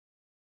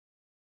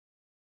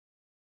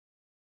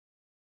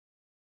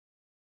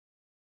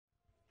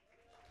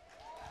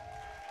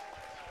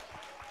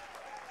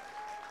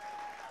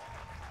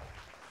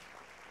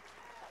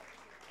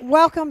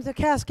Welcome to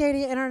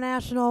Cascadia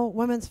International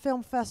Women's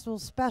Film Festival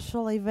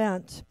special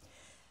event,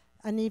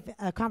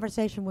 a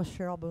conversation with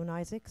Cheryl Boone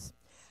Isaacs.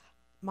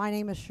 My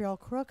name is Cheryl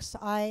Crooks.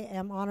 I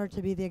am honored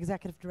to be the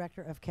executive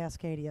director of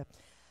Cascadia.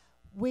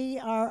 We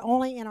are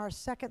only in our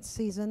second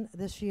season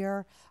this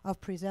year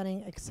of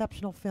presenting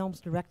exceptional films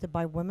directed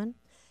by women.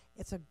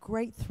 It's a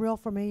great thrill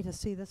for me to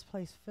see this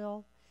place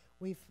fill.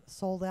 We've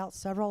sold out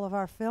several of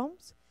our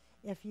films.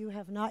 If you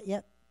have not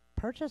yet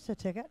purchased a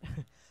ticket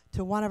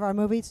to one of our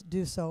movies,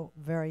 do so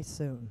very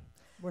soon.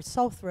 We're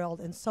so thrilled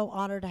and so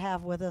honored to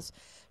have with us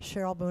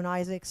Cheryl Boone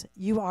Isaacs.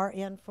 You are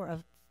in for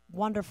a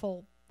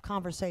wonderful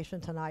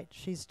conversation tonight.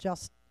 She's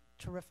just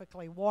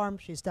terrifically warm.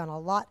 She's done a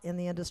lot in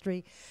the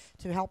industry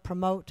to help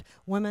promote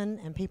women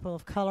and people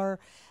of color.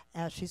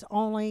 She's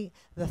only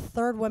the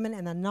third woman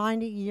in the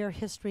 90-year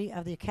history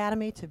of the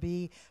Academy to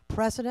be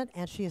president,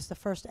 and she is the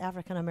first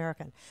African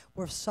American.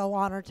 We're so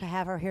honored to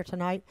have her here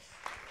tonight.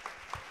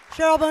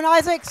 Cheryl Boone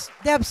Isaacs,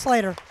 Deb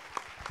Slater.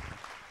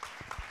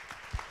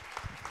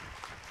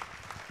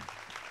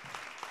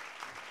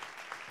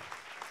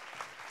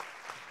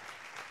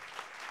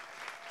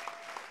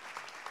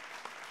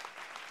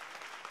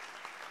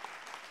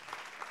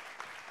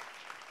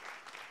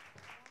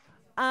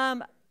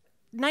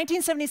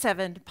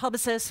 1977,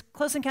 publicist,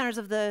 Close Encounters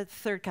of the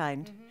Third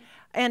Kind.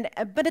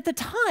 Mm-hmm. But at the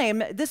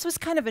time, this was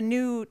kind of a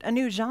new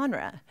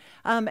genre,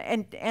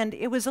 and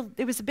it was a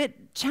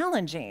bit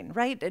challenging,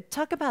 right?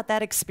 Talk about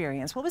that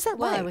experience. What was that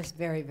like? Well, I was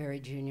very, very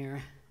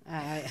junior.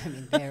 I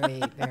mean,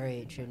 very,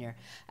 very junior.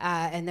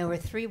 And there were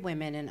 3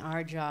 women, and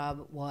our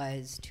job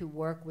was to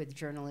work with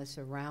journalists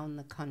around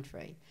the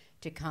country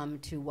to come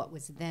to what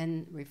was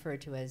then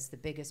referred to as the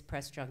biggest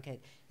press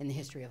junket in the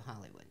history of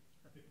Hollywood.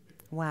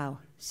 Wow.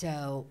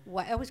 So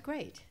it was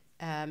great.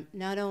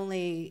 Not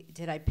only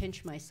did I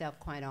pinch myself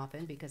quite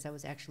often because I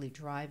was actually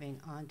driving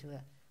onto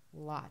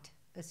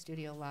a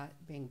studio lot,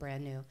 being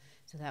brand new,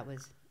 so that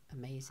was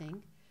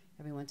amazing.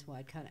 Every once in a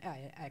while,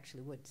 I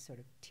actually would sort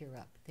of tear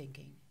up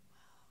thinking,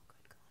 wow,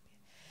 good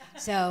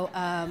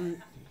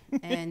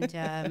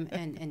Columbia.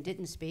 So, and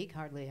didn't speak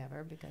hardly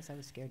ever because I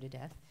was scared to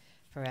death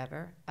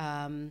forever.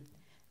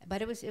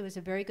 But it was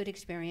a very good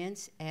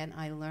experience, and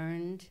I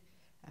learned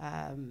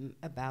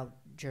about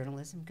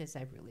journalism because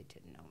I really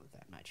didn't know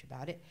that much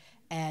about it,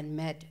 and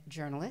met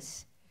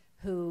journalists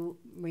who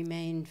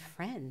remained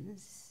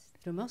friends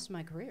through most of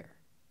my career.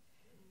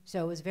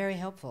 So it was very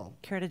helpful.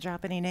 Care to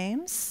drop any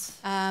names?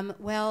 Back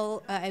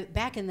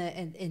in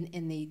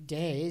the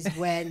days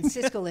when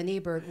Siskel and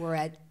Ebert were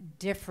at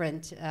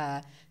different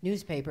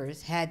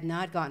newspapers, had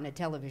not gotten a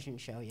television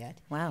show yet.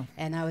 Wow.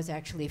 And I was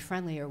actually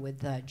friendlier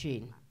with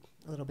Gene,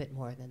 a little bit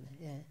more than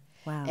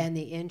wow. And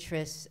the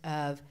interests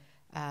of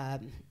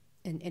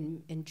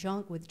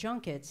with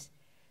junkets,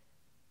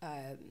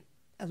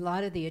 a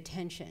lot of the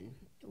attention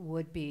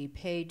would be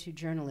paid to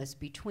journalists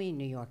between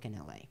New York and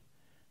LA.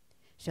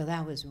 So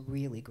that was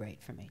really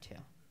great for me too,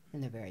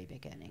 in the very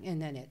beginning.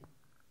 And then it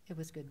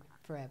was good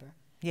forever.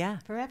 Yeah.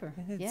 Forever.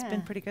 It's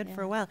been pretty good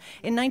for a while.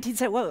 In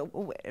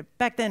 1970,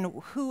 back then,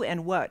 who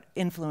and what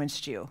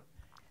influenced you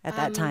at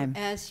that time?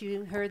 As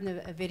you heard in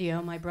the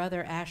video, my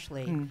brother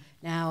Ashley.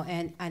 Now,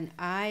 and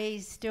I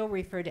still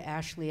refer to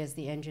Ashley as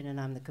the engine and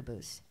I'm the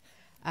caboose,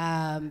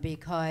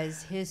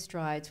 because his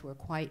strides were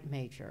quite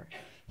major.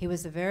 He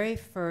was the very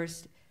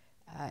first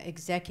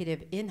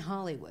executive in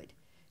Hollywood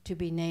to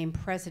be named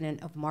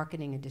president of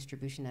marketing and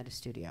distribution at a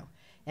studio.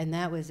 And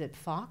that was at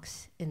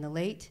Fox in the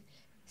late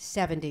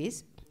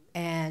 70s.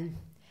 And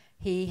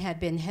he had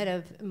been head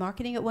of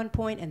marketing at one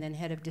point and then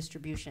head of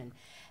distribution.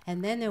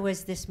 And then there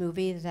was this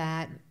movie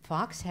that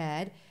Fox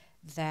had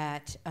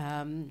that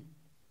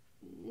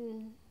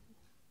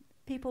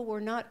people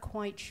were not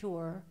quite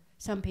sure,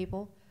 some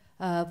people,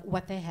 of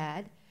what they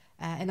had.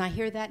 And I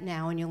hear that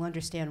now, and you'll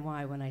understand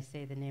why when I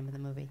say the name of the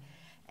movie.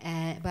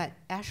 But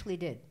Ashley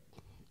did.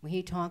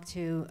 He talked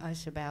to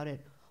us about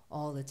it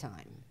all the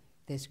time.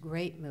 This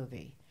great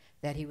movie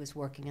that he was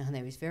working on.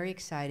 He was very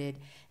excited.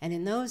 And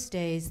in those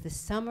days, the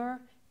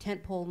summer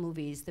tentpole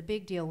movies, the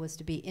big deal was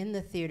to be in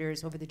the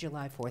theaters over the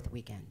July 4th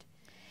weekend.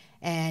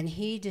 And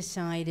he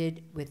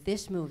decided with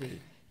this movie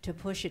to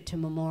push it to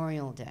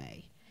Memorial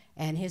Day.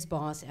 And his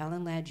boss,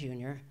 Alan Ladd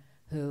Jr.,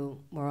 who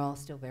we're all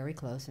still very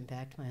close, in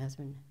fact, my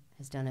husband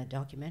has done a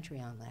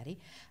documentary on Laddie,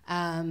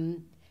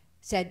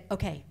 said,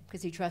 okay,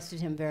 because he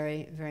trusted him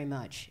very, very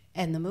much.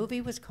 And the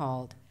movie was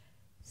called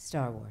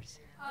Star Wars.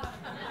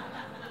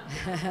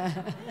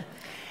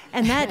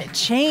 And that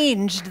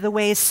changed the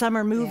way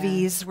summer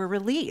movies were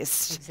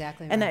released.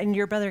 Exactly right. right. And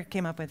your brother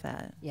came up with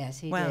that. Yes,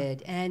 he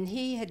did. And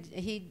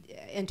he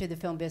entered the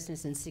film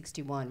business in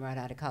 '61, right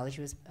out of college.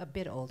 He was a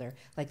bit older,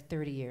 like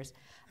 30 years.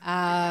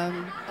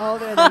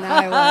 Older than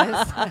I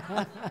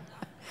was.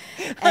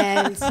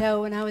 And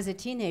so when I was a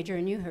teenager,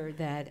 and you heard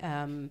that,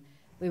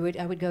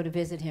 I would go to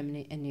visit him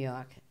in New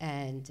York,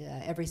 and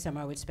every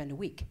summer I would spend a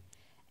week.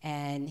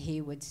 And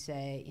he would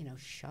say,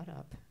 shut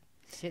up.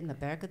 Sit in the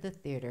back of the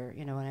theater,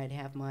 and I'd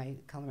have my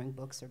coloring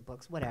books or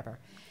books, whatever.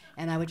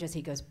 And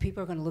he goes,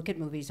 people are going to look at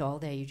movies all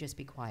day, you just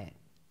be quiet.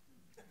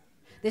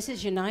 This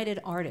is United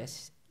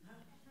Artists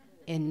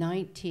in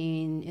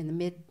the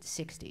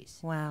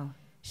mid-60s. Wow.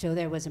 So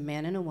there was a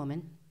man and a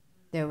woman.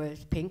 There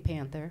was Pink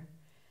Panther.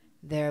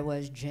 There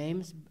was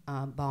James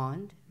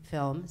Bond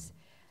films.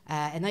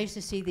 And I used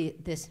to see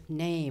this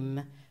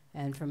name,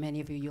 and for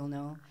many of you, you'll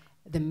know,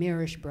 the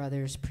Mirish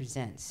Brothers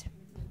Presents.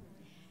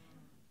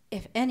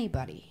 If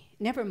anybody,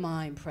 never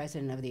mind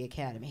President of the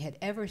Academy, had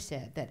ever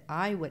said that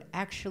I would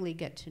actually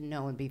get to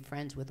know and be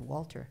friends with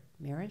Walter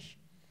Mirish,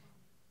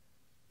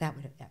 that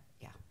would have,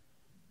 yeah.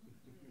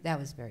 That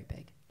was very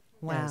big.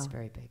 Wow. That was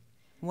very big.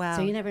 Wow.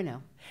 So you never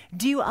know.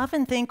 Do you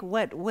often think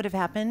what would have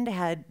happened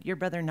had your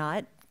brother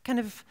not kind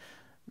of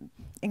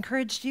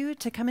encouraged you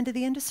to come into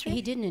the industry?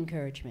 He didn't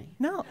encourage me.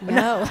 No.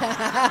 No.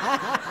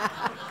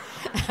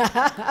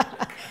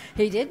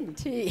 He didn't.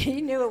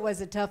 He knew it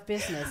was a tough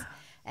business.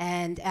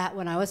 And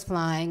when I was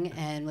flying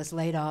and was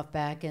laid off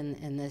back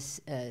in this,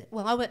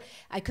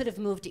 I could have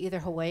moved to either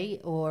Hawaii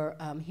or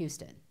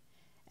Houston.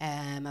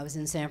 I was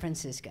in San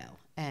Francisco,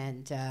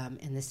 and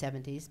in the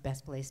 70s,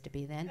 best place to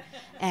be then.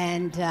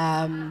 And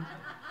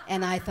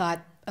I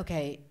thought,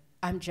 okay,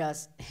 I'm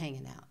just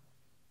hanging out.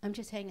 I'm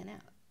just hanging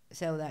out.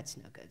 So that's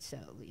no good. So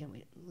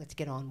let's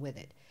get on with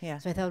it. Yeah.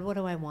 So I thought, what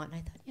do I want? And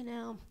I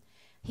thought,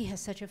 he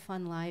has such a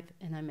fun life,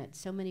 and I met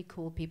so many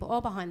cool people,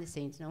 all behind the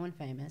scenes, no one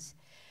famous,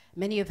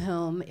 many of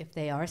whom, if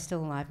they are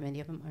still alive, many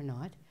of them are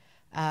not,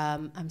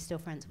 I'm still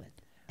friends with,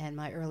 and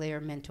my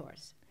earlier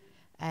mentors.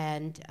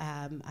 And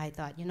I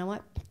thought, you know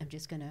what? I'm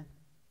just going to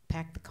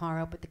pack the car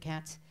up with the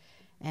cats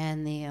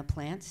and the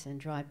plants and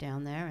drive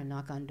down there and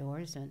knock on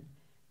doors, and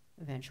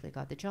eventually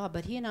got the job.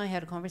 But he and I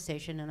had a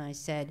conversation, and I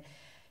said,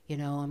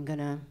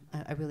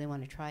 I really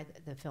want to try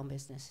the film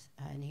business.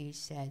 And he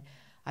said,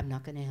 I'm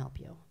not going to help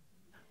you.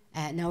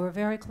 And now we're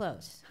very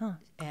close. Huh.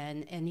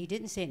 And he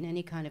didn't say it in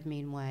any kind of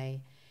mean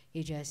way.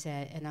 He just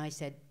said, and I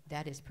said,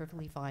 that is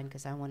perfectly fine,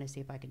 because I want to see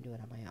if I can do it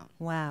on my own.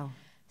 Wow.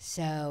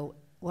 So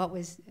what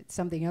was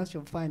something else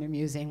you'll find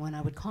amusing, when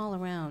I would call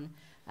around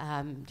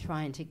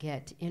trying to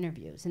get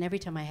interviews. And every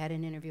time I had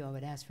an interview, I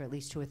would ask for at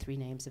least 2 or 3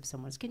 names of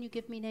someone. Can you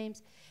give me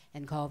names?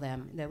 And call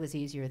them. That was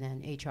easier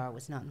than HR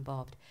was not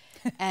involved.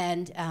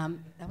 And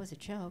that was a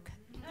joke.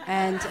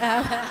 And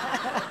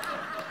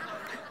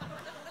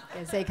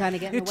they kind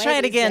of get in the way. Try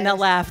it again, they'll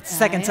laugh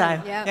second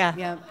time.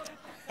 Yeah.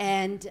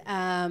 And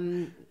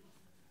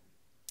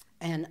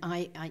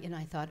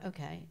I thought,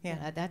 okay,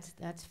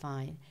 that's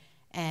fine.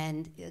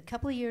 And a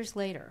couple of years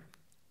later,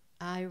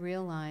 I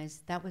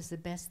realized that was the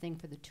best thing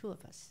for the two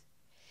of us,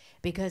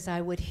 because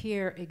I would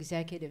hear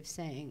executives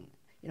saying,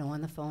 on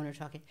the phone or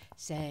talking,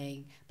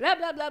 saying, blah,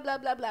 blah, blah, blah,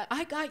 blah, blah,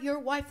 I got your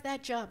wife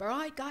that job, or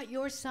I got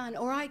your son,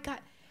 or I got,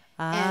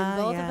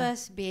 and both of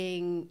us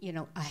being,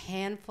 a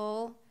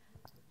handful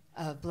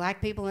of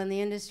black people in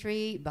the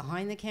industry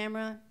behind the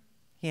camera,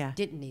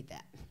 didn't need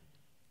that.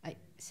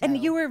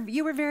 And you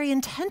were very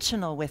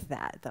intentional with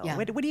that, though. Yeah.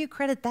 What do you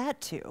credit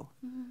that to?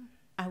 Mm-hmm.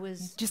 I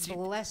was just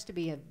blessed to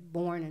be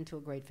born into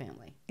a great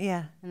family.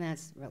 Yeah. And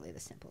that's really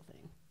the simple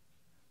thing.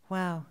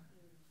 Wow.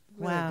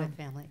 Really good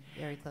family.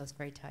 Very close,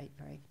 very tight,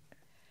 very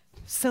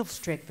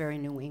strict, very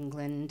New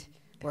England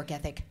work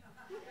ethic.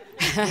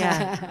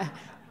 Yeah.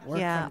 Work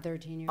from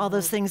 13 years All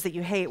those old. things that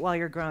you hate while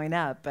you're growing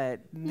up,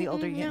 but the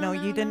older you... No,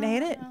 you didn't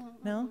hate it?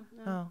 No?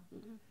 Oh.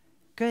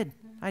 Good.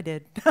 I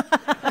did.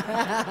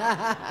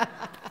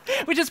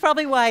 Which is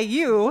probably why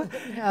you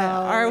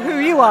are who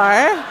you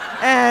are.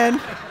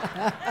 And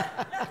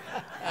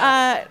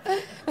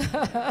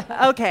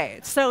okay,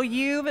 so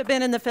you've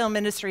been in the film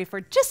industry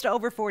for just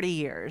over 40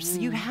 years.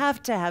 You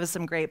have to have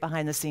some great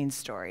behind-the-scenes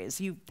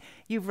stories.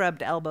 You've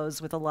rubbed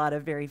elbows with a lot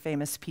of very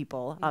famous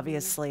people,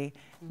 obviously.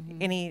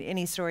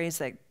 Any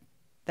stories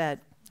that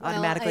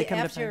automatically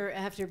come to mind?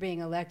 After being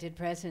elected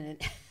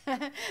president,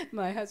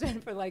 my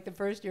husband, for like the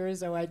first year or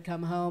so, I'd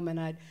come home and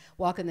I'd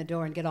walk in the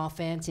door and get all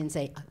fancy and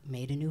say, I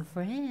made a new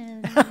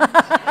friend.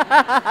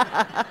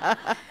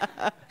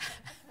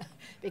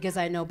 Because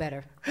I know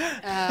better,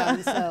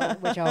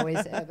 which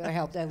always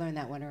helped. I learned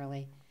that one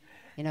early.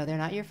 They're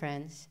not your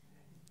friends.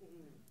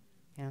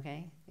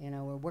 Okay?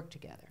 We'll work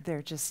together.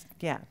 They're just,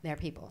 They're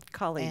people.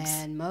 Colleagues.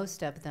 And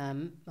most of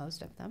them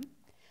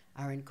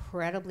are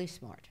incredibly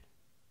smart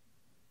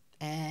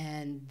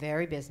and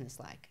very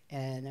businesslike,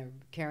 and they're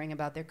caring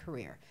about their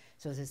career.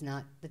 So this is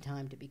not the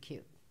time to be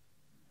cute.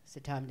 It's the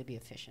time to be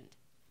efficient.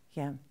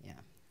 Yeah. Yeah.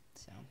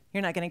 So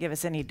you're not going to give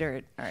us any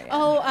dirt, are you?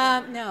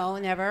 Oh, no,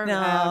 never. No.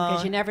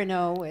 Because you never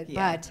know.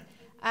 But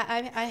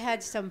I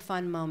had some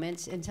fun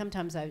moments, and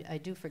sometimes I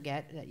do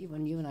forget that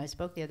when you and I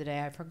spoke the other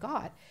day, I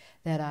forgot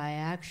that I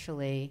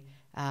actually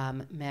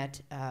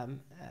met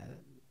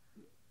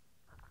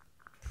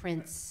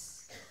Prince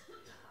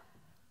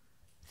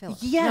Philip.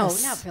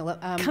 Yes. No, not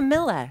Philip.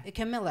 Camilla.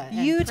 Camilla.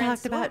 You Prince,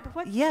 talked about,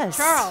 what? yes.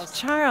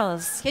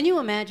 Charles. Can you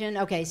imagine?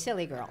 Okay,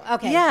 silly girl.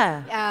 Okay.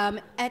 Yeah.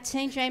 At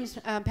St. James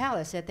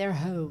Palace, at their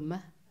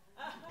home.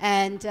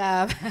 And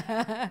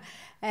at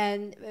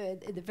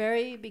the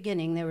very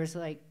beginning, there was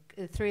like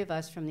 3 of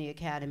us from the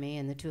Academy,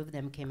 and the 2 of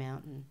them came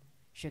out and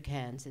shook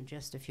hands, and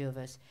just a few of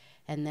us.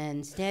 And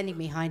then standing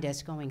behind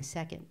us, going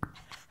second,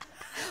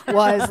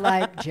 was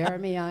like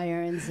Jeremy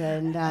Irons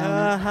and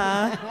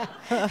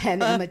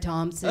and Emma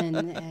Thompson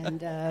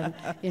and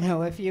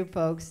a few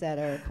folks that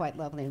are quite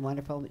lovely and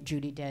wonderful.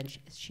 Judi Dench,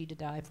 is she to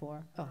die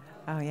for?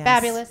 Oh, yes.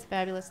 Fabulous,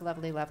 fabulous,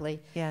 lovely,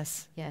 lovely.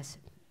 Yes. Yes.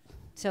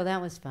 So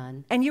that was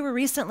fun. And you were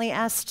recently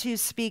asked to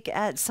speak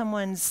at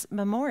someone's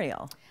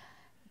memorial.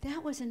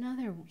 That was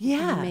another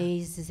Yeah.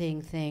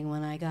 amazing thing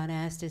when I got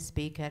asked to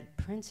speak at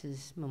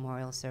Prince's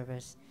memorial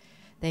service.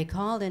 They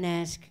called and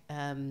asked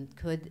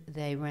could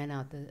they rent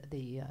out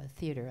the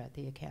theater at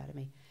the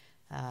Academy.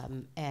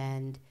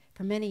 And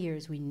for many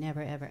years, we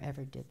never, ever,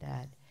 ever did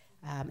that.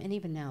 And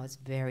even now, it's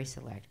very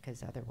select,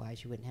 because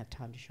otherwise you wouldn't have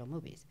time to show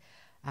movies.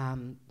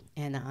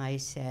 And I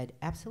said,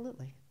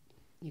 absolutely,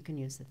 you can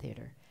use the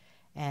theater.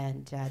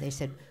 And they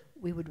said,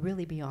 we would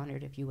really be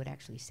honored if you would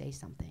actually say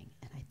something.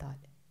 And I thought,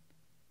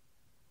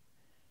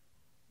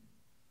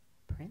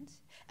 Prince?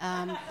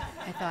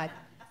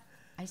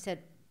 I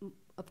said,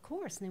 of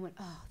course. And they went,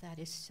 oh, that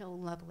is so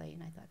lovely.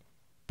 And I thought,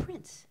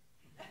 Prince?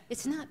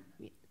 It's not.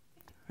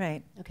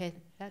 Right. Okay,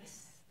 that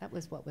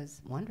was what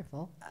was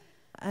wonderful.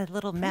 A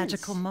little Prince.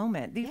 Magical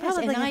moment. You Yes,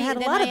 probably and have had a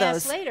then lot I of those.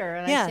 asked later,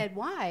 and Yeah. I said,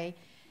 why?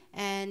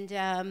 And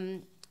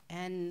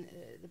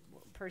the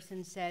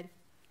person said,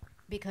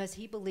 because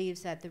he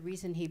believes that the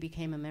reason he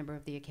became a member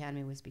of the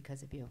Academy was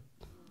because of you.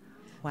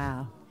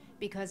 Wow.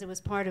 Because it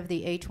was part of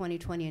the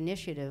A2020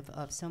 initiative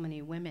of so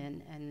many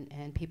women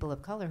and people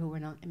of color who were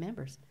not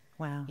members.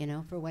 Wow.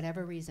 For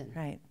whatever reason.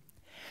 Right.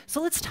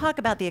 So let's talk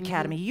about the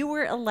Academy. You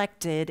were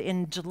elected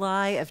in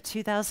July of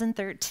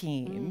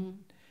 2013.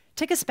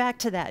 Take us back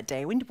to that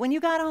day. When you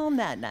got home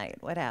that night,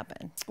 what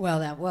happened? Well,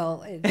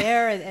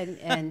 there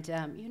and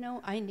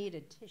I need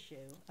a tissue.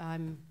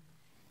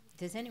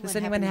 Does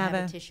anyone have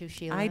a tissue,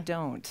 Sheila? I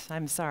don't.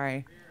 I'm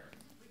sorry.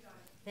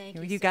 Thank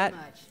You you so got-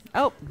 much.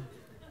 Oh,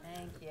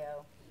 Thank you.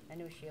 I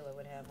knew Sheila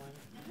would have one.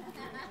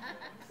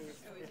 She's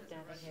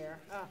standing here.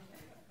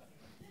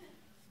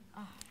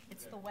 Oh,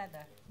 it's the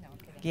weather. No, I'm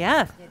kidding.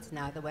 yeah. It's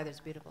not. The weather's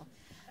beautiful.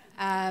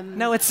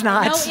 No, it's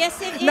not. No,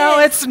 yes, it No,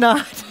 is. it's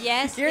not.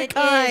 Yes, You're it is.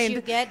 kind.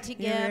 You get to You're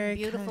get very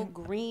beautiful kind.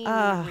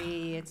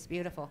 greenery. It's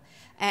beautiful.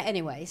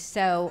 Anyway,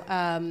 so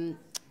the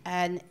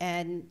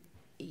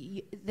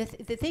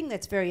thing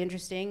that's very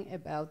interesting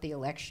about the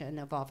election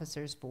of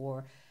officers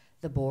for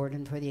the board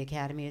and for the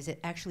Academy is it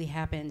actually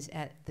happens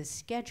at the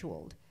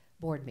scheduled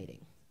board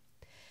meeting.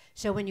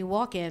 So when you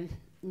walk in,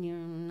 you're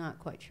not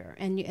quite sure,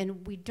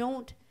 and we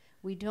don't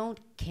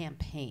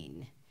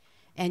campaign.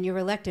 And you're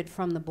elected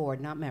from the board,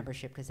 not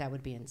membership, because that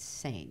would be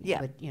insane.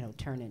 Yeah. It would,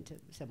 turn into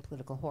some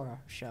political horror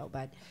show.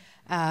 But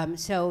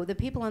so the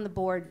people on the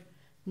board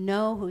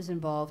know who's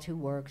involved, who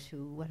works,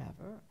 who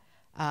whatever.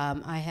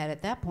 I had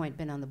at that point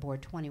been on the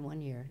board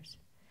 21 years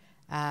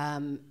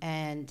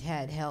and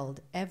had held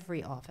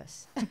every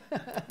office.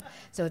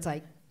 So it's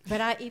like,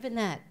 but even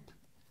that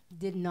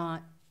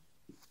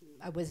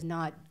I was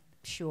not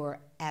sure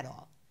at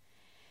all.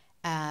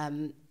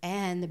 And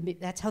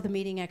that's how the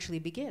meeting actually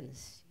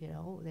begins.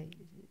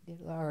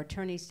 Our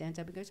attorney stands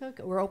up and goes,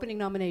 "Okay, we're opening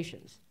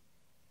nominations."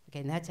 Okay,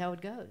 and that's how it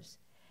goes.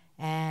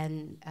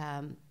 And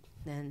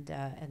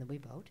then we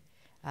vote,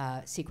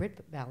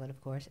 secret ballot,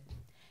 of course.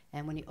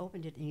 And when he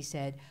opened it, and he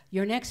said,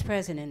 "Your next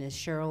president is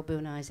Cheryl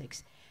Boone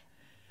Isaacs,"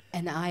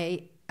 and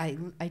I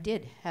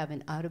did have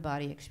an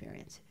out-of-body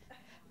experience.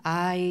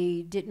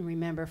 I didn't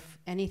remember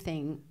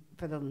anything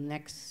for the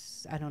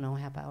next, I don't know,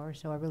 half hour,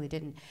 so I really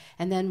didn't.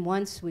 And then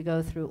once we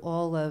go through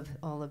all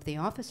of the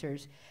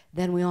officers,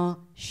 then we all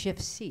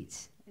shift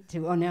seats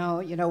to, oh,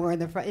 now, we're in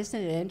the front.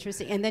 Isn't it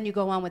interesting? And then you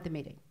go on with the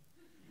meeting.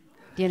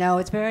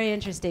 It's very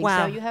interesting.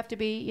 Wow. So you have to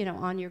be,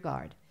 on your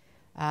guard.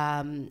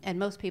 And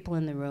most people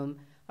in the room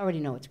already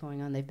know what's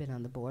going on. They've been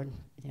on the board,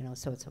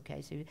 so it's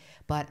okay.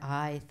 But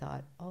I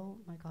thought, oh,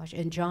 my gosh.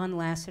 And John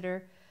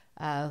Lasseter,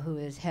 who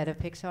is head of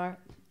Pixar,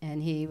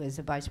 and he was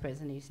a vice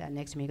president, he sat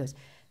next to me, he goes,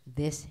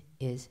 "This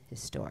is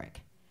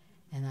historic."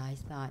 And I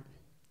thought,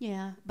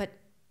 yeah, but,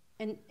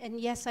 and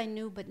yes, I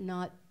knew, but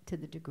not to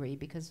the degree,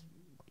 because,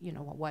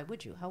 why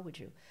would you? How would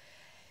you?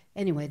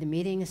 Anyway, the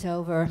meeting is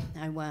over.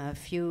 A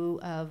few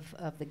of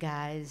the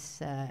guys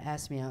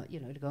asked me out,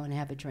 to go and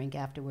have a drink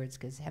afterwards,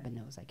 because heaven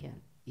knows I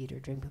can't eat or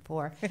drink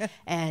before.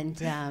 and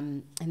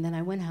then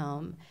I went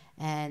home,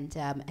 and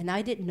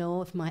I didn't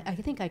know if I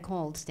think I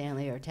called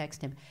Stanley or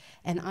texted him,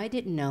 and I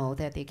didn't know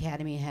that the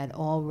Academy had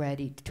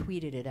already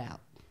tweeted it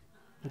out.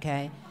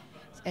 Okay,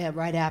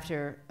 right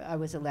after I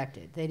was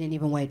elected. They didn't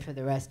even wait for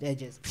the rest. They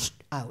just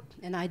out.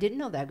 And I didn't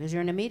know that, because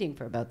you're in a meeting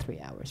for about 3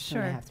 hours,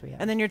 2.5, 3 hours.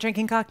 And then you're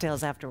drinking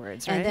cocktails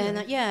afterwards, right? And then,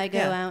 I go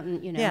Yeah. out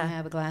and, Yeah.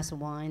 have a glass of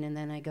wine, and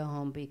then I go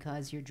home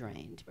because you're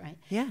drained, right?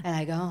 Yeah. And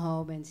I go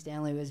home, and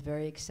Stanley was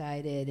very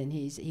excited, and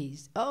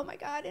he's oh, my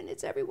God, and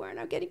it's everywhere, and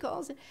I'm getting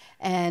calls.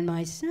 And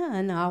my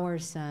son, our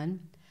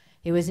son,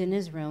 he was in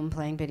his room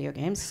playing video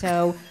games.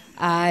 So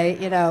I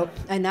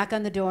knock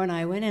on the door, and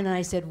I went in, and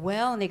I said,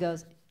 "Well," and he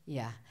goes,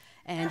 "Yeah,"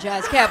 and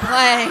just kept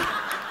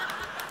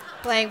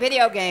playing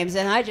video games,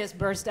 and I just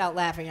burst out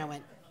laughing. I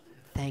went,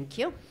 "Thank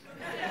you."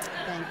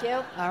 Thank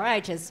you. All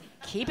right, just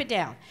keep it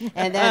down.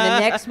 And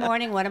then the next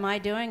morning, what am I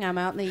doing? I'm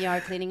out in the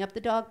yard cleaning up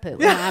the dog poo.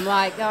 And I'm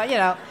like, oh, you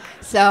know,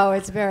 so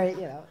it's very,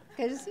 you know,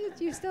 because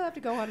you still have to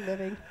go on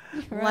living.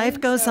 Right? Life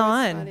goes so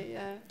on. It's funny,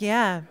 yeah.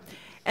 Yeah.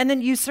 And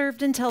then you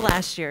served until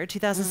last year,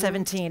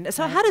 2017.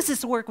 So how does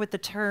this work with the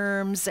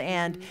terms,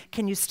 and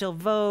can you still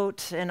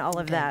vote and all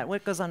of that?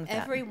 What goes on with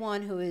that?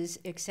 Everyone who is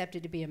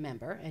accepted to be a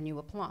member, and you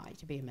apply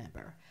to be a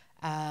member,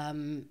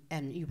 and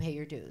you pay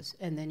your dues,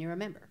 and then you're a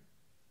member.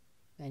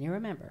 Then you're a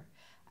member.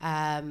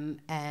 The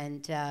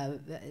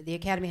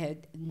Academy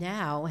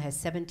now has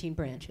 17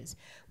 branches,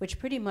 which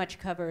pretty much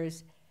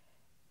covers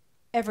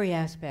every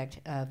aspect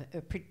of,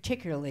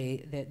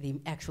 particularly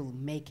the actual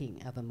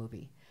making of a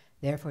movie.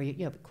 Therefore, you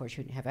know, of course,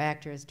 you have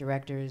actors,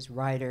 directors,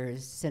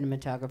 writers,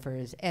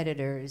 cinematographers,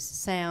 editors,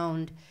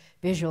 sound,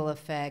 visual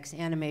effects,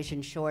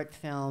 animation, short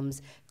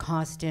films,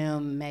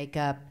 costume,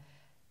 makeup,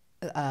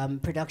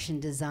 production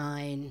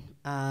design.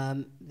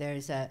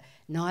 There's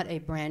not a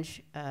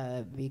branch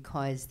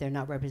because they're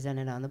not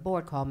represented on the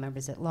board called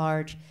Members at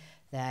Large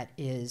that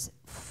is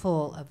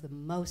full of the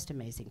most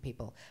amazing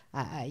people.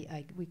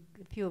 A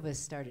few of us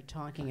started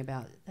talking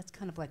about that's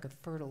kind of like a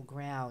fertile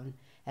ground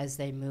as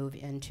they move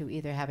into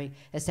either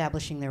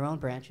establishing their own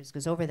branches,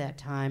 because over that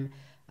time,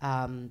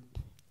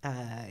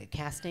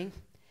 casting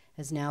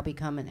has now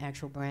become an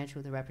actual branch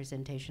with a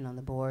representation on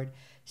the board.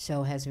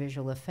 So has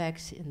visual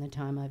effects in the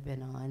time I've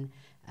been on,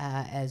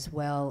 as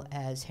well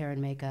as hair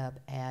and makeup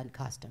and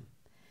costume.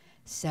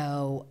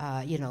 So,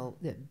 you know,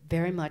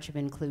 very much of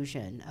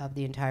inclusion of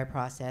the entire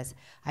process.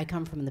 I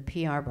come from the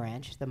PR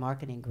branch, the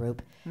marketing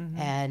group,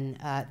 and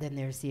then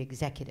there's the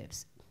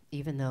executives.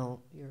 Even though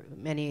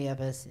many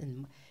of us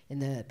in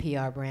the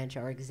PR branch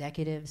are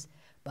executives,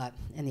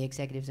 and the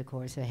executives, of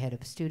course, are head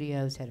of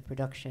studios, head of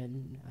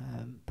production,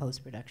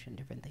 post-production,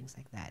 different things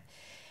like that.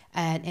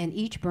 And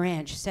each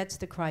branch sets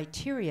the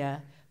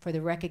criteria for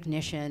the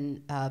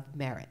recognition of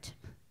merit.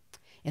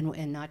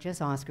 And not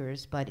just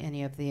Oscars, but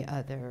any of the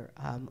other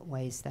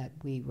ways that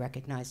we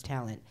recognize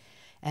talent,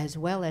 as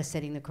well as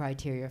setting the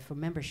criteria for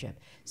membership.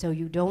 So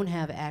you don't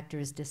have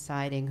actors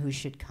deciding who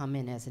should come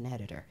in as an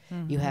editor.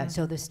 You have,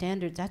 so the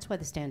standards, that's why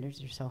the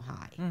standards are so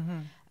high,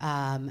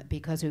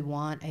 because we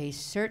want a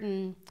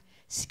certain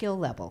skill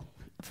level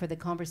for the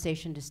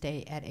conversation to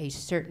stay at a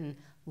certain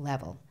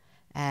level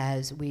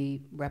as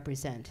we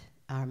represent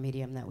our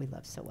medium that we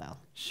love so well.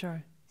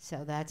 Sure.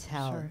 So that's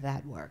how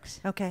that works.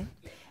 Okay.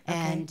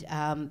 And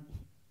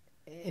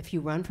if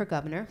you run for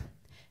governor,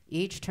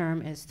 each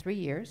term is 3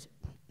 years.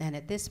 And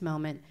at this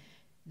moment,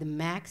 the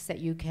max that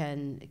you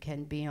can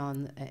be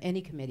on any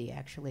committee,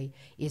 actually,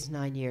 is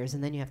 9 years.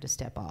 And then you have to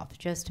step off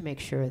just to make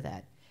sure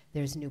that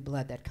there's new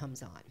blood that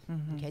comes on.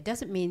 Okay, it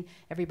doesn't mean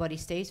everybody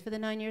stays for the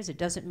 9 years. It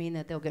doesn't mean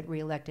that they'll get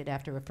reelected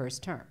after a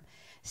first term.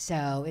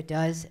 So it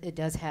does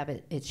have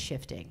it's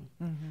shifting.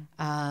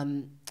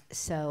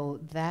 So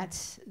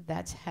that's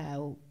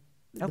how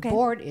the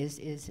board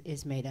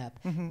is made up,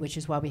 which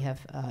is why we have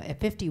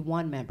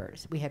 51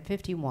 members. We have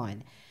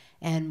 51.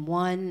 And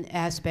one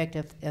aspect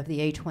of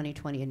the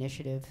A2020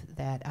 initiative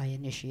that I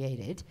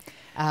initiated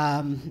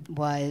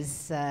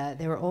was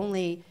there were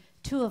only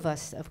 2 of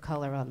us of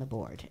color on the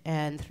board.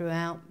 And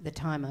throughout the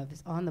time I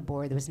was on the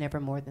board, there was never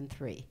more than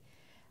 3.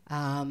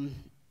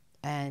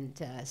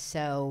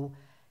 So,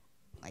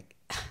 like,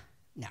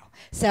 no.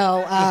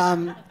 So,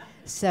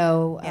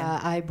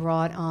 I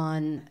brought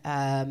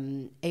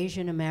on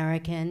Asian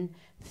American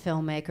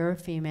filmmaker,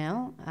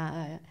 female,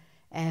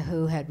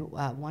 who had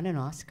won an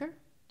Oscar.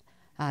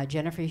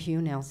 Jennifer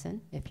Hugh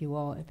Nelson, if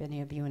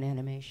any of you in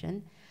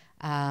animation.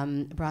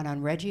 Brought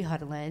on Reggie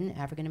Hudlin,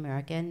 African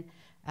American,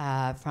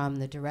 from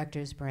the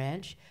director's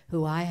branch,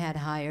 who I had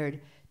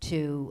hired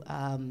to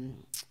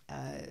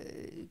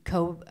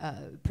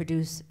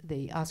co-produce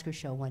the Oscar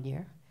show one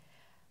year,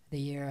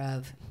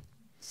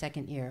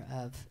 second year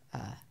of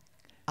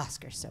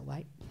Oscar So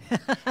White.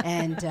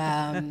 And,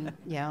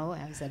 you know,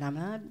 I said, I'm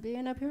not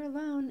being up here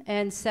alone.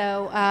 And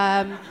so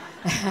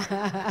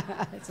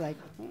it's like,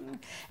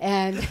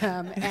 and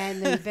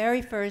the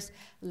very first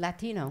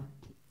Latino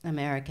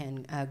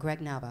American, Greg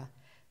Nava,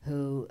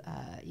 who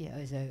you know,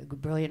 is a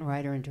brilliant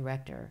writer and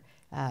director,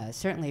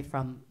 certainly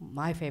from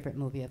my favorite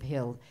movie of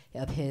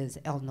his,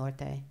 El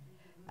Norte.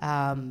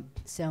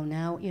 So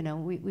now, you know,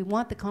 we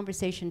want the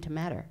conversation to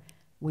matter.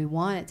 We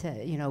want it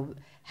to, you know,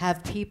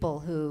 have people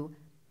who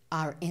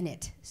are in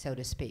it, so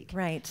to speak.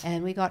 Right.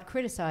 And we got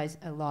criticized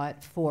a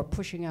lot for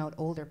pushing out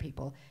older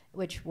people,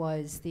 which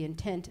was the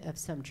intent of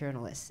some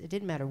journalists. It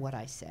didn't matter what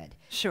I said.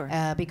 Sure.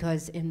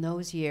 Because in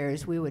those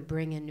years, we would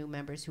bring in new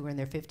members who were in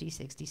their 50s,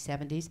 60s,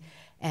 70s,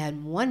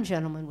 and one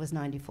gentleman was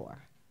 94.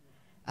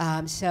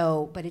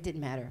 But it didn't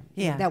matter.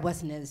 Yeah. That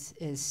wasn't as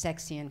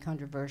sexy and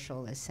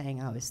controversial as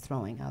saying I was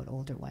throwing out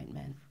older white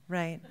men.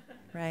 Right,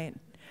 right.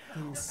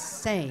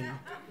 Insane.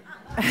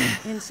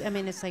 I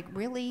mean, it's like,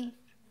 really?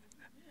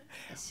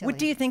 What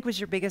do you think was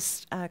your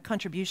biggest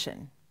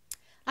contribution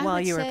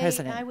while you were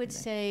president? I would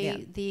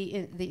say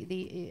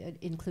the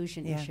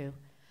inclusion issue,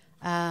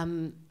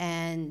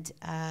 and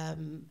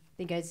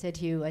think I said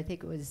to you, I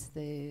think it was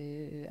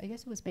I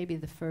guess it was maybe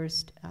the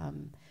first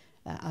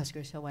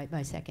Oscar So White,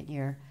 my second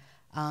year.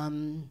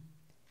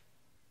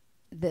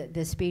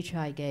 The speech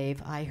I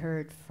gave, I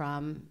heard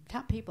from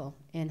top people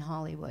in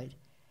Hollywood.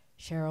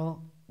 Cheryl,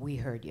 we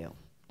heard you.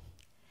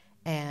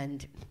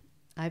 And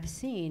I've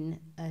seen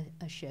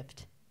a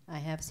shift. I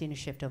have seen a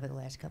shift over the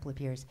last couple of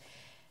years.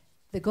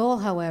 The goal,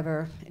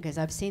 however, because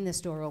I've seen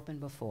this door open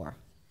before,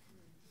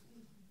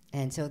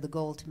 and so the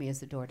goal to me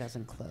is the door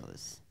doesn't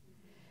close.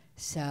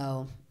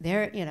 So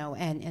there, you know,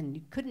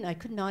 and I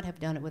could not have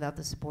done it without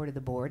the support of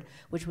the board,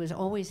 which was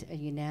always a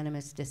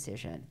unanimous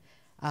decision.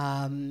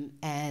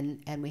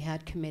 And we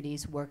had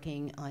committees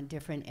working on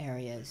different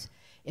areas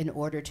in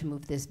order to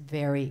move this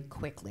very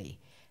quickly.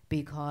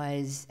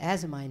 Because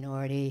as a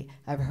minority,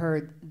 I've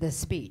heard the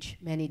speech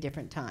many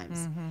different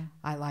times.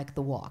 I like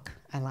the walk.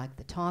 I like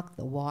the talk,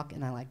 the walk,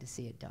 and I like to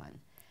see it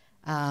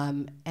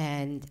done.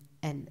 And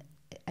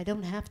I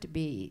don't have to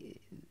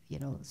be, you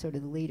know, sort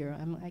of the leader.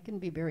 I can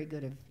be very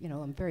good at, you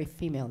know, I'm very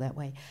female that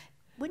way.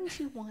 Wouldn't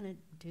you want to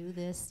do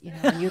this? You know,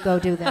 and you go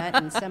do that,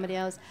 and somebody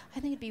else. I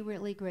think it'd be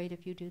really great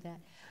if you do that.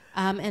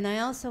 And I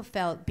also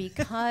felt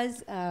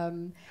because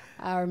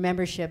our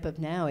membership of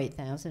now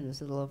 8,000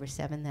 was a little over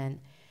 7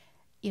 then.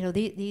 You know,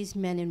 these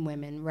men and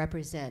women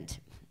represent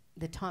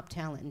the top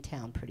talent in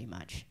town pretty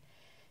much.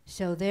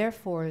 So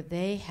therefore,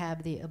 they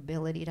have the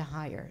ability to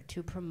hire,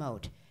 to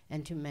promote,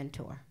 and to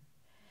mentor.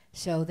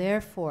 So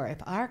therefore, if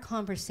our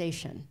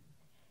conversation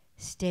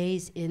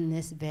stays in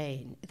this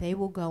vein, they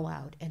will go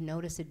out and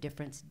notice a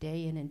difference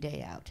day in and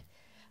day out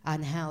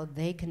on how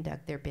they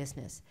conduct their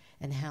business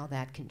and how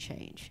that can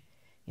change.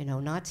 You know,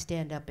 not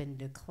stand up and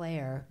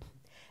declare,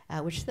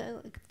 which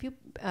a few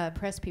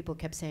press people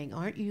kept saying,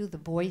 aren't you the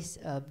voice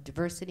of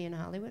diversity in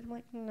Hollywood? I'm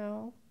like,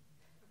 no,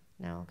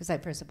 because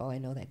first of all, I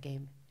know that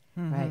game,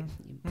 right?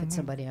 You put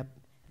somebody up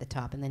at the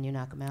top and then you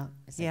knock them out.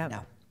 I said,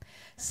 no.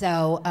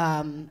 So,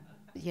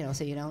 you know,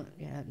 so you don't,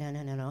 you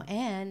know, no.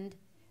 And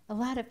a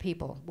lot of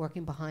people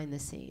working behind the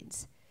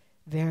scenes,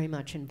 very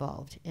much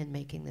involved in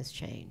making this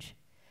change.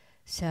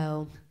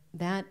 So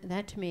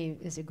that to me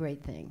is a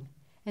great thing.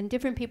 And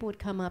different people would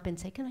come up and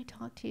say, can I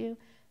talk to you?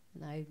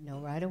 And I know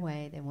right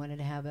away they wanted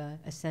to have a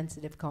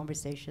sensitive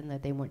conversation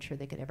that they weren't sure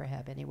they could ever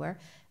have anywhere.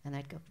 And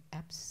I'd go,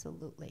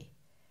 absolutely.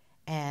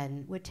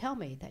 And would tell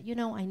me that, you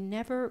know, I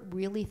never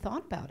really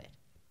thought about it,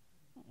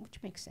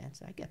 which makes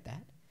sense. I get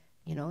that.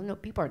 You know, no,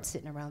 people aren't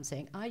sitting around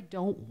saying, I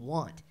don't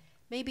want.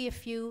 Maybe a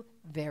few,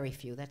 very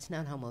few. That's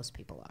not how most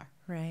people are.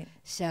 Right.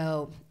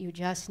 So you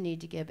just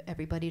need to give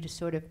everybody to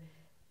sort of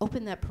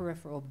open that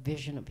peripheral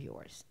vision of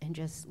yours and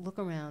just look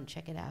around,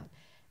 check it out.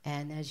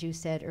 And as you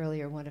said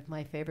earlier, one of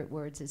my favorite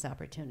words is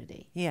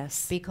opportunity.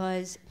 Yes.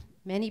 Because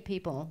many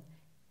people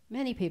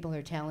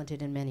are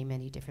talented in many,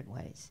 many different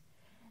ways.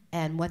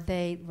 And what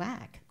they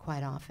lack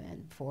quite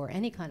often for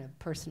any kind of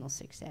personal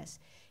success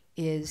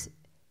is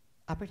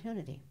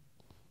opportunity.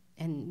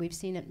 And we've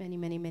seen it many,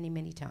 many, many,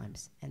 many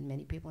times, and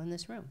many people in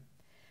this room.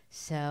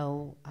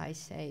 So I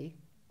say,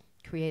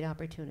 create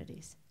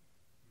opportunities.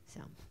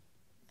 So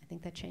I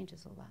think that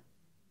changes a lot.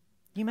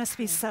 You must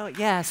be so,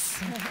 yes,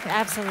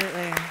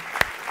 absolutely.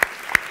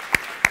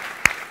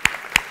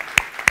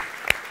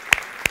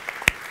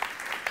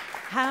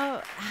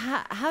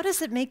 How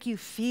does it make you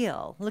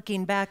feel,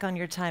 looking back on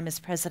your time as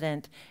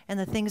president and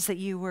the things that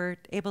you were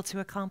able to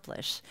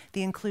accomplish,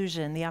 the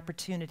inclusion, the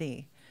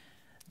opportunity,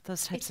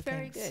 those types of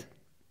things? It's very good.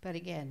 But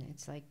again,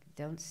 it's like,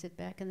 don't sit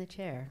back in the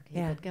chair. Keep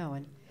Yeah. it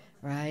going,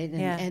 right? And,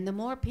 Yeah. and the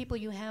more people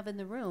you have in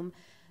the room,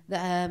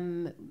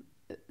 the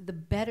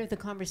better the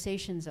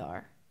conversations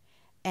are.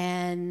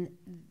 And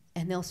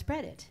they'll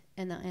spread it.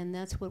 And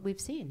that's what we've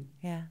seen.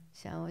 Yeah.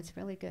 So it's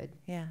really good.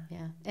 Yeah.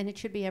 Yeah. And it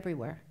should be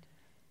everywhere.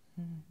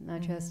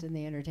 Not just in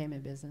the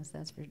entertainment business,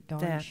 that's for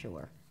darn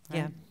sure.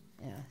 Right?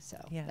 Yeah. Yeah, so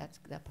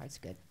that part's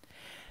good.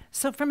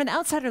 So from an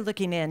outsider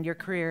looking in, your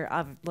career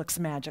looks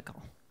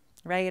magical,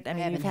 right? I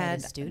mean, haven't you've had had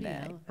a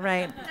studio.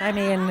 right? I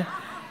mean,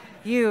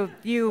 you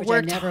Which I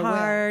worked never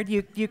hard.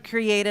 You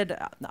created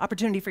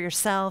opportunity for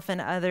yourself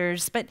and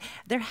others. But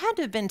there had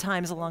to have been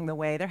times along the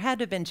way. There had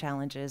to have been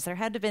challenges. There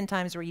had to have been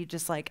times where you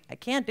just like, I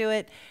can't do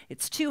it.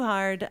 It's too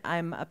hard.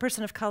 I'm a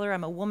person of color.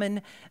 I'm a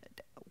woman.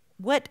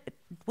 What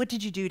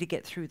did you do to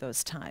get through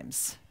those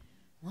times?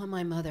 Well,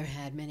 my mother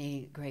had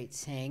many great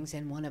sayings,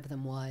 and one of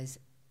them was,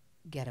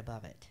 get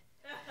above it.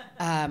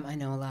 I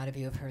know a lot of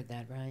you have heard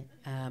that, right?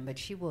 But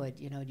she would,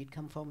 you know, you'd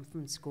come home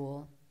from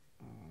school,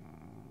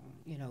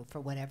 you know, for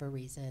whatever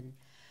reason.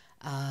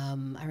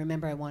 I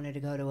remember I wanted to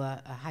go to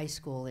a high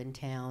school in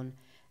town,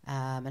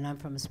 and I'm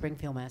from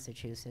Springfield,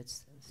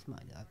 Massachusetts, it's my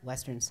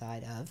western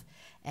side of,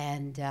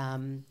 and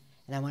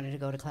I wanted to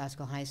go to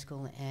classical high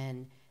school,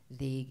 and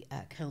the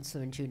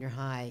counselor in junior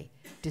high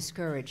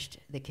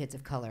discouraged the kids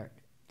of color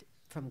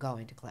from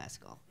going to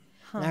classical.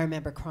 And I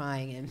remember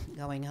crying and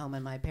going home,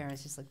 and my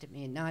parents just looked at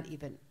me and not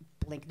even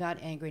blinked, not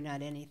angry,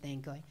 not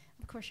anything, going,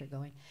 of course you're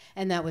going.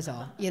 And that was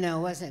all. You know,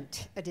 it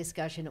wasn't a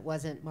discussion. It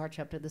wasn't march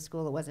up to the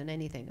school. It wasn't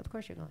anything. Of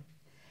course you're going.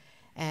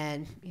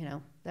 And, you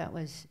know, that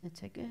was,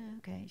 it's like,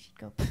 okay, she'd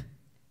go,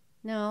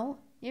 no,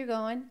 you're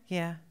going.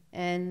 Yeah.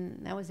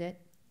 And that was it.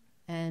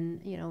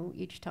 And, you know,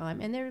 each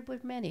time. And there were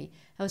many.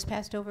 I was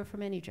passed over for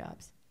many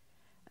jobs.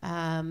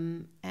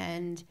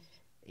 And,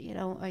 you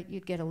know,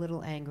 you'd get a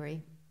little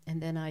angry.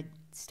 And then I'd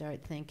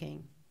start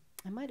thinking,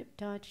 I might have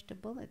dodged a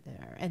bullet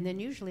there. And then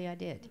usually I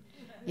did,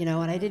 you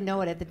know, and I didn't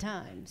know it at the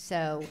time.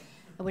 So,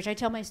 which I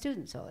tell my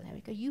students all the time. I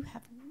go, you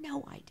have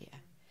no idea.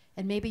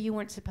 And maybe you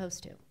weren't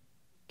supposed to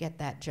get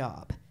that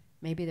job.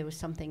 Maybe there was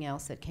something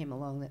else that came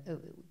along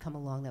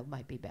that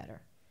might be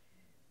better,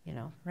 you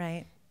know?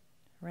 Right,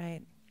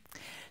 right.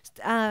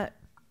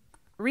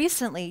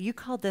 Recently, you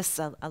called this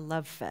a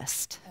love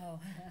fest. Oh.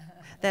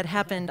 That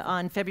happened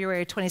on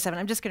February 27.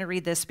 I'm just going to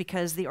read this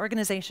because the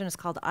organization is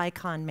called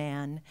Icon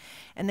Man,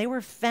 and they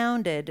were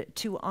founded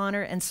to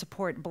honor and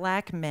support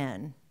Black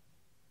men.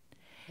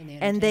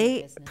 And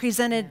they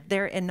presented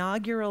their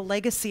inaugural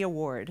Legacy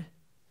Award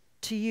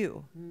to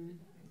you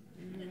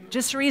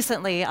just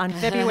recently on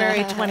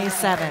February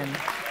 27.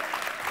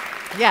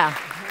 Yeah.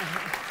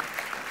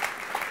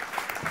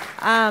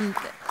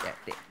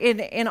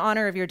 In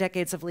honor of your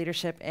decades of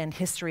leadership and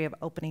history of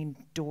opening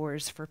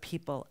doors for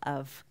people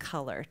of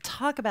color.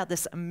 Talk about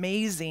this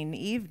amazing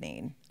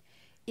evening.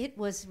 It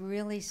was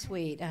really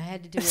sweet. I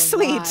had to do a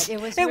sweet. lot.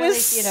 It was really,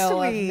 you know,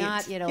 sweet. Of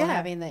not, you know, yeah.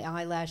 having the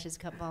eyelashes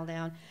fall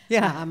down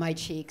on my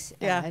cheeks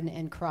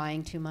and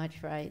crying too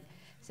much, right?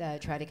 So I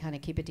try to kind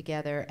of keep it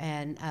together.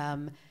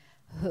 And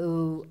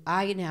who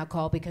I now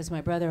call, because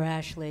my brother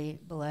Ashley,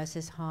 bless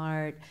his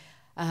heart,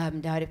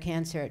 died of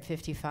cancer at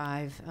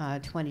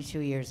 55, 22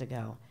 years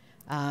ago.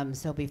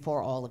 So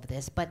before all of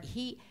this. But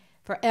he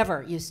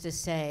forever used to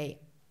say,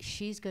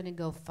 she's going to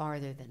go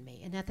farther than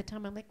me. And at the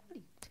time, I'm like, what are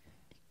you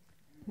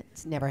doing?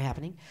 It's never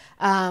happening.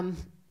 And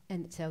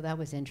so that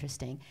was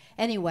interesting.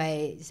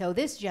 Anyway, so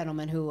this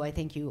gentleman, who I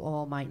think you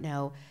all might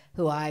know,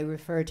 who I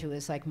refer to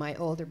as like my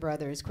older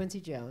brother, is Quincy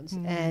Jones.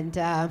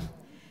 Mm-hmm.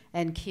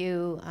 And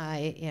Q,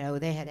 you know,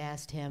 they had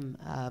asked him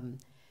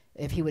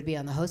if he would be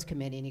on the host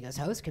committee, and he goes,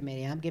 host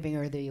committee? I'm giving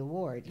her the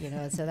award, you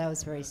know. So that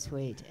was very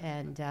sweet.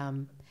 And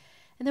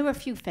there were a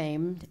few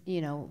famed,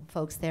 you know,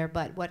 folks there.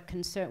 But what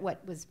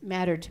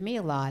mattered to me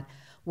a lot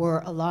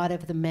were a lot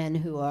of the men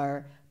who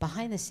are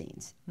behind the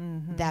scenes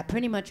that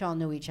pretty much all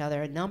knew each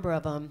other. A number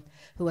of them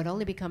who had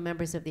only become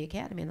members of the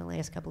Academy in the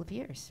last couple of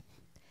years,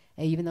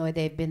 even though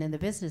they've been in the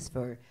business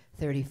for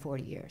 30,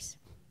 40 years,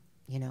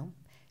 you know,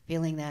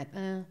 feeling that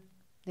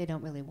they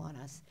don't really want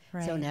us,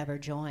 right. So never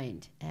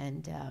joined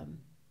and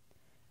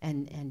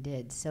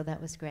did. So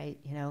that was great,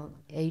 you know,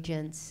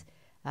 agents,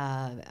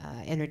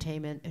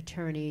 entertainment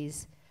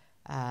attorneys,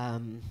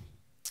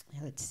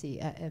 let's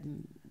see,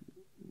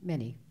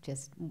 many,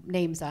 just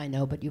names I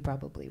know, but you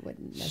probably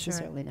wouldn't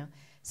necessarily know.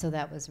 So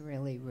that was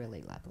really,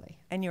 really lovely.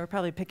 And you were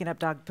probably picking up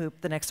dog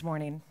poop the next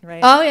morning,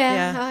 right? Oh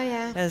yeah, oh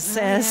yeah.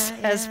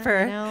 As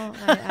per. No,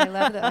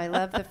 I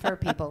love the fur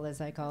people,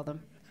 as I call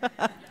them.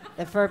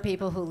 The fur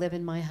people who live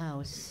in my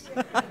house.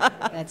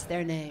 That's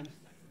their name.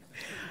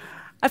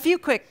 A few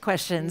quick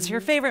questions.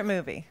 Your favorite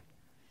movie?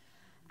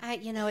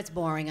 You know, it's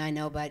boring, I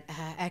know, but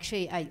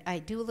actually, I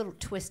do a little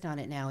twist on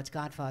it now. It's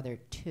Godfather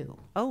 2.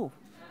 Oh.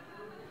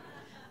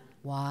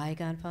 Why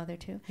Godfather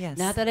 2? Yes.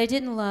 Not that I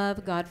didn't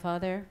love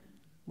Godfather,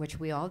 which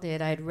we all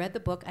did. I had read the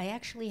book. I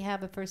actually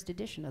have a first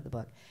edition of the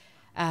book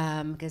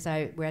because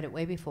I read it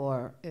way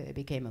before it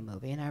became a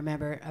movie. And I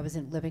remember I was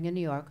living in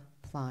New York,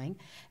 flying,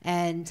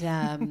 and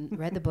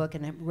read the book,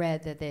 and I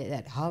read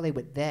that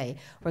Hollywood, they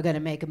were going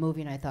to make a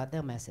movie, and I thought,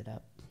 they'll mess it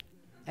up.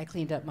 I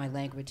cleaned up my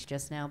language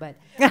just now, but,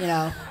 you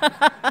know.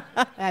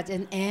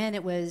 And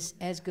it was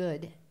as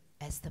good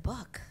as the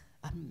book.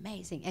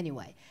 Amazing.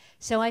 Anyway,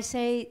 so I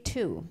say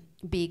 2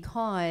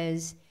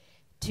 because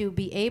to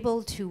be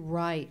able to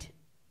write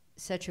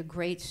such a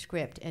great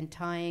script and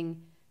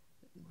tying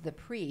the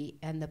pre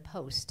and the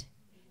post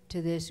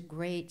to this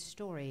great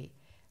story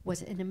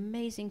was an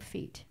amazing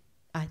feat,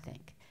 I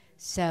think.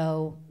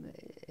 So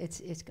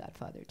it's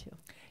Godfather 2.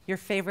 Your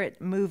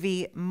favorite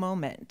movie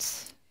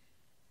moment?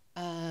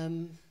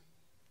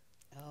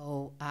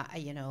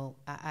 You know,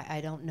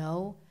 I don't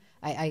know.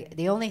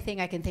 The only thing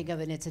I can think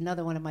of, and it's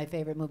another one of my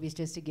favorite movies,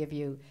 just to give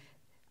you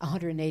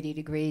 180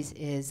 degrees,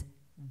 is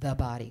The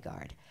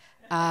Bodyguard.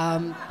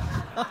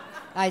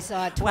 I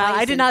saw it twice. Wow,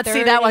 I did not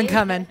see that one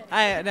coming.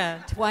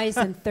 Twice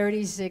in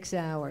 36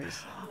 hours.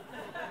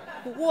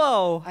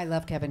 Whoa! I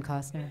love Kevin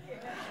Costner.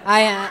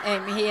 I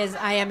am his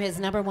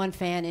 #1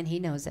 fan, and he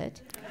knows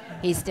it.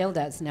 He still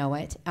does know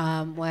it.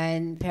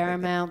 When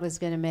Paramount was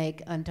going to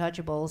make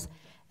Untouchables,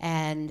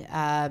 and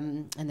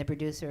the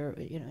producer,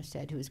 you know,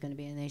 said who was going to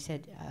be, and they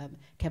said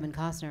Kevin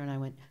Costner, and I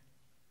went,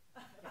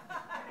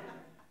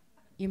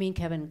 "You mean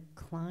Kevin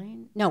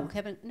Kline? No,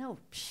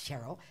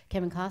 Cheryl.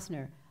 Kevin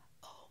Costner."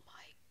 Oh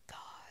my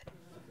God!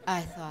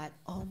 I thought,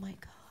 oh my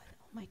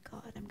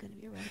God, I'm going to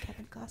be around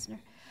Kevin Costner.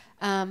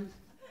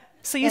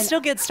 So you still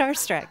get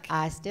starstruck?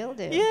 I still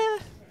do. Yeah.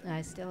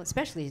 I still,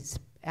 especially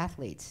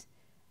athletes.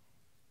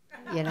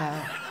 You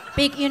know,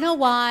 you know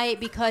why?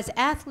 Because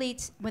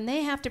athletes, when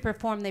they have to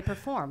perform, they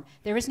perform.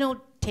 There is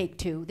no take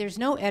two. There's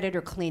no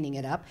editor cleaning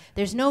it up.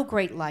 There's no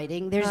great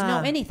lighting. There's no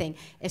anything,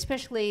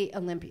 especially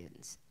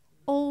Olympians.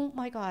 Oh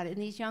my God, and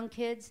these young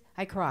kids,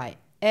 I cry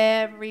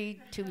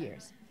every 2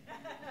 years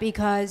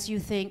because you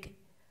think,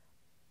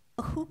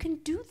 who can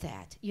do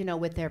that, you know,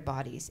 with their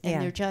bodies?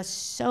 And they're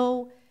just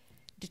so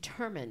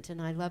determined,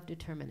 and I love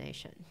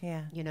determination.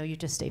 Yeah. You know, you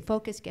just stay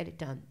focused, get it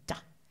done. Done.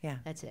 Yeah.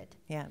 That's it.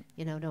 Yeah.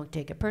 You know, don't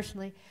take it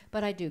personally,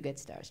 but I do get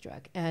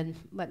starstruck,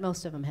 but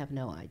most of them have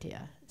no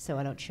idea, so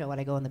I don't show it.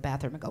 I go in the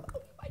bathroom and go,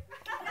 oh my.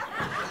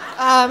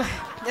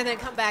 And then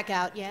come back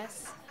out.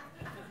 Yes.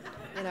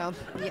 You know,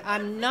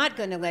 I'm not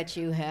going to let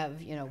you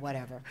have, you know,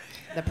 whatever,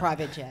 the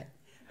private jet.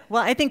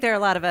 Well, I think there are a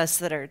lot of us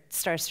that are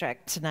starstruck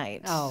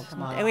tonight. Oh,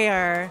 come on. We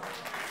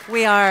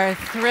are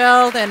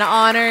thrilled and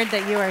honored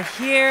that you are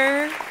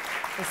here.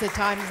 Is the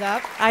time's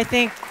up? I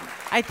think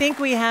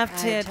we have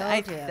to.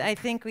 I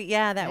think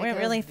that went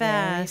really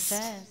fast.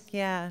 Very fast.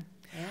 Yeah.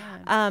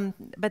 Yeah.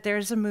 But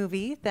there's a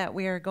movie that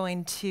we are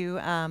going to,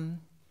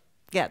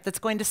 that's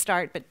going to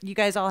start. But you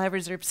guys all have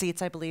reserved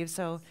seats, I believe.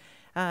 So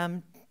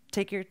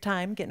take your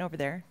time getting over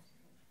there.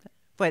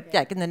 But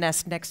in the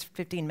next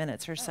 15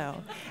 minutes or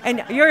so.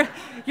 And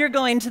you're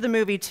going to the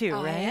movie too,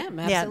 right? I am,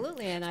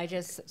 absolutely. Yeah. And I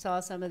just saw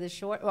some of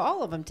the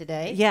all of them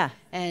today. Yeah.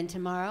 And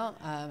tomorrow,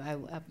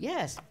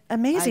 yes.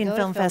 Amazing I go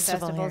film to film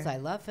festival festivals. here. I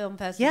love film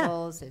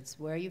festivals. Yeah. It's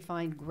where you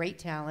find great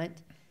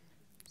talent.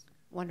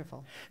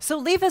 Wonderful. So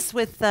leave us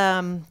with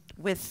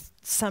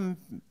some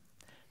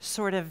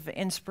sort of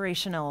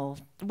inspirational.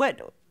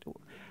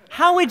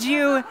 How would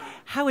you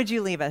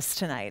leave us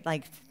tonight?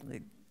 Like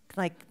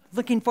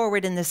looking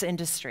forward in this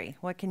industry,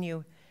 what can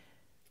you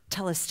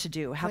tell us to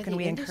do? How can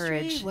we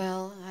encourage?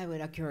 Well, I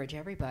would encourage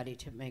everybody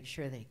to make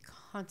sure they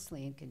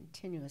constantly and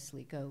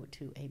continuously go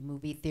to a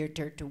movie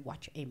theater to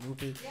watch a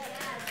movie. Yes.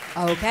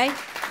 Okay?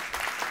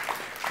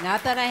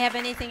 Not that I have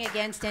anything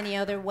against any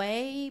other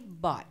way,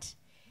 but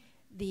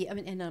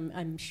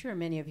I'm sure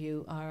many of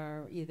you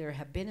are either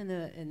have been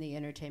in the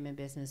entertainment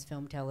business,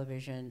 film,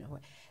 television, or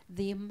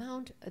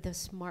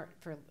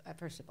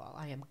first of all,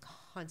 I am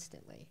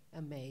constantly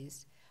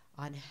amazed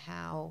on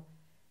how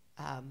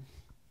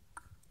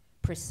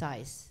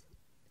precise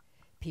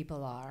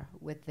people are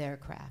with their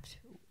craft,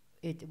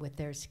 with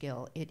their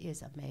skill. It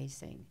is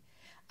amazing.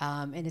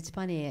 And it's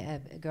funny,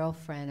 a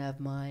girlfriend of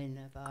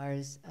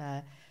ours,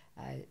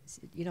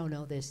 you don't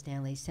know this,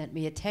 Stanley, sent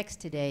me a text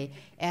today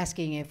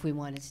asking if we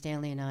wanted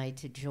Stanley and I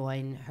to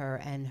join her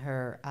and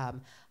her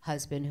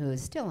husband, who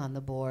is still on the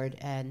board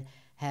and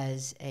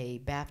has a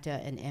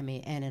BAFTA, an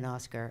Emmy, and an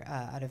Oscar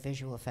out of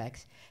visual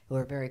effects, who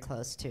we're very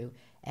close to,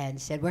 and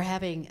said, we're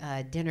having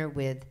dinner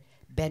with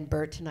Ben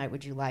Burt tonight.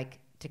 Would you like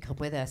to come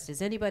with us?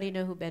 Does anybody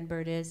know who Ben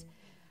Burt is?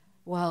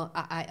 Well,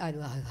 I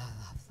love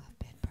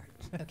Ben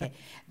Burt. Okay.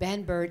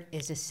 Ben Burt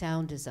is a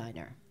sound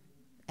designer,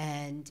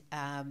 and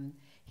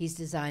he's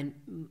designed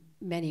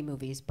many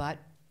movies, but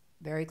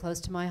very close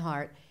to my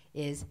heart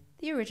is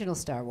the original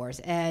Star Wars.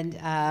 And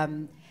I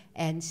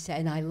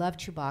love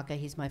Chewbacca.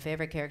 He's my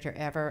favorite character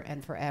ever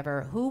and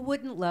forever. Who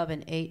wouldn't love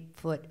an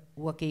 8-foot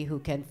Wookiee who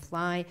can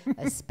fly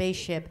a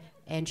spaceship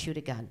and shoot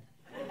a gun?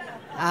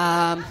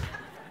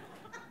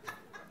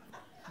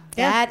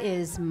 That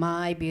is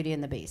my Beauty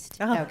and the Beast.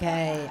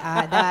 Okay,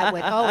 that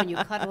would. Oh, and you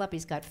cuddle up.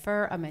 He's got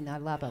fur. I mean, I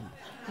love him.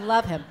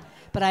 Love him.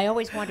 But I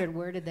always wondered,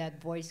 where did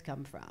that voice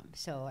come from?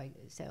 So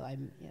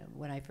I'm,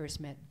 when I first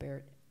met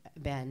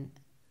Ben,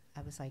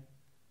 I was like,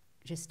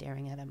 just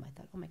staring at him. I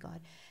thought, oh my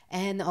God.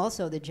 And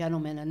also the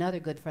gentleman,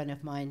 another good friend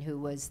of mine, who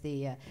was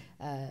the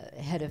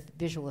head of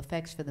visual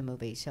effects for the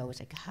movie. So I was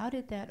like, how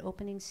did that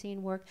opening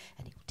scene work?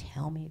 And he would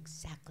tell me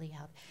exactly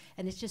how.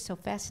 And it's just so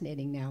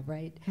fascinating now,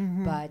 right?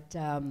 Mm-hmm. But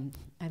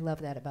I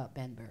love that about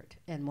Ben Burt.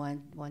 And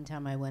one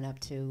time I went up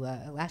to,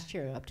 last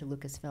year, up to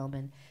Lucasfilm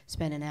and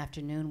spent an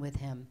afternoon with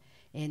him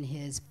in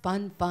his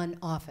fun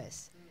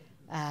office,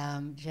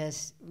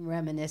 just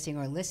reminiscing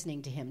or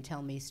listening to him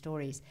tell me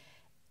stories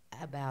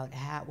about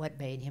what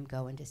made him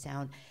go into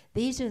sound.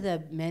 These are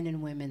the men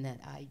and women that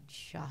I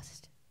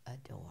just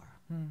adore.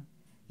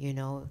 You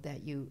know,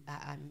 that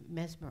I'm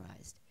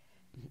mesmerized.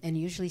 And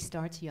usually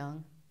starts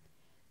young,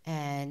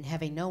 and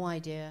having no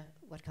idea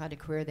what kind of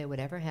career they would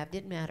ever have,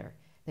 didn't matter.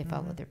 They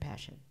followed their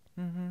passion,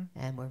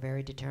 and were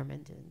very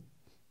determined. And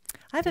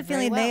I have a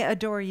feeling they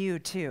adore you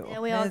too. Yeah,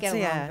 we all get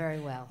along very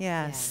well.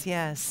 Yes,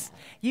 yes.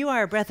 You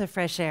are a breath of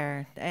fresh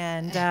air,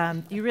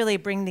 and you really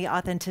bring the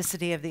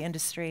authenticity of the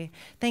industry.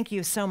 Thank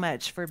you so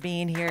much for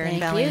being here in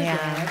Bellingham.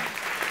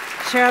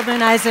 Cheryl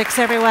Boone Isaacs,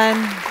 everyone.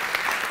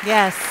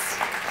 Yes.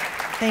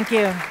 Thank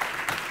you.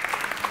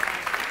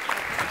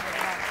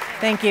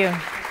 Thank you.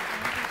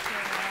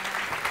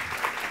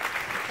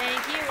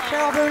 Thank you.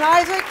 Cheryl Boone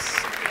Isaacs,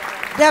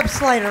 Deb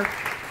Slater.